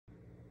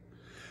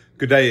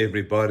Good day,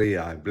 everybody.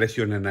 I bless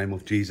you in the name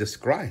of Jesus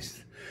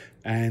Christ.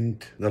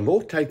 And the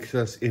Lord takes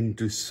us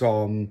into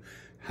Psalm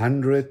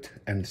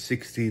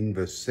 116,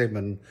 verse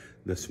 7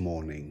 this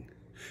morning.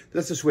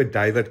 This is where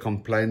David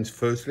complains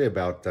firstly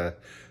about the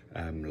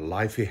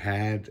life he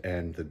had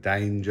and the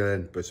danger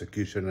and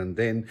persecution, and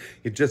then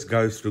it just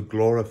goes to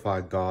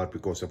glorify God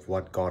because of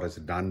what God has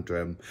done to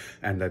him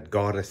and that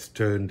God has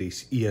turned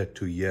his ear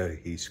to hear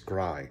his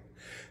cry.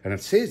 And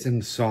it says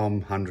in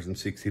Psalm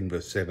 116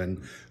 verse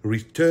 7,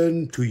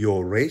 "Return to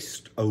your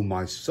rest, O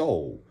my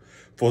soul,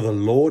 for the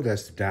Lord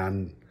has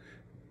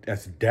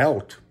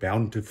dealt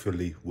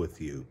bountifully with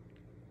you."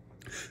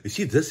 You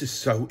see, this is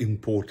so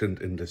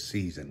important in this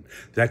season,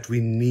 that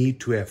we need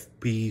to have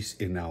peace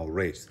in our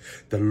rest.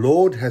 The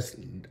Lord has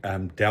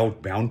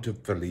dealt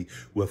bountifully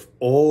with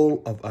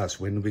all of us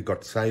when we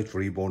got saved,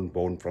 reborn,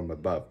 born from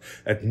above.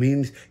 It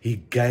means he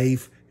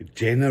gave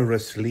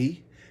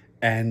generously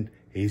and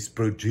he's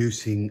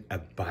producing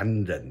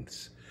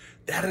abundance.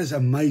 That is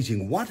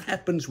amazing. What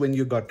happens when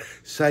you got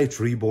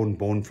saved, reborn,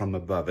 born from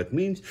above? It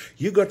means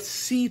you got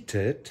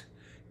seated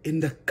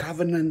in the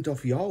covenant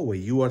of Yahweh.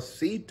 You are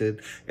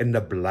seated in the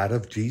blood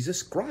of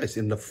Jesus Christ,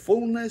 in the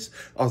fullness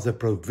of the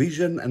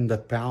provision and the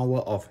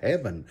power of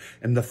heaven,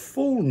 in the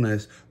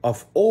fullness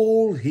of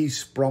all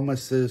his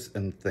promises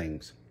and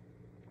things.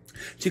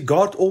 See,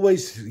 God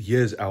always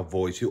hears our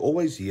voice. He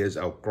always hears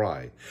our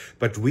cry.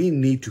 But we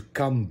need to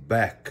come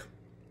back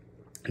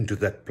into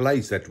that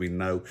place that we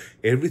know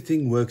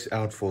everything works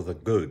out for the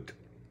good.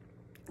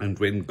 And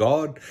when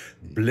God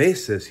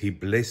blesses, he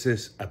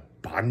blesses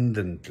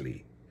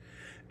abundantly.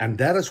 And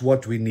that is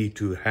what we need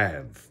to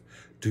have,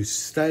 to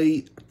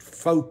stay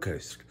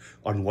focused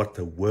on what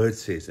the word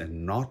says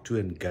and not to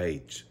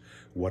engage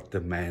what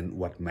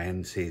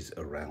man says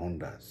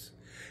around us.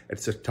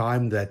 It's a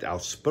time that our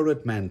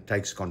spirit man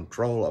takes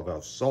control of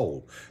our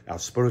soul. Our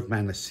spirit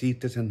man is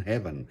seated in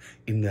heaven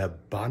in the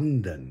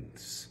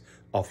abundance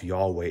of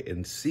Yahweh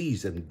and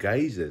sees and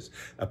gazes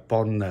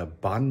upon the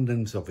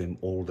abundance of him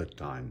all the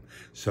time.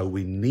 So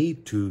we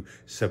need to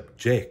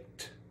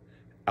subject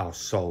our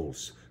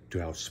souls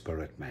to our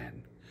spirit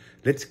man.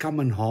 Let's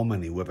come in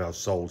harmony with our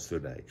souls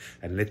today,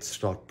 and let's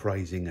start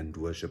praising and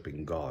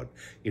worshiping God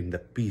in the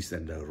peace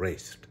and the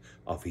rest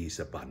of his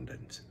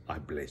abundance. I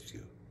bless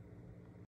you.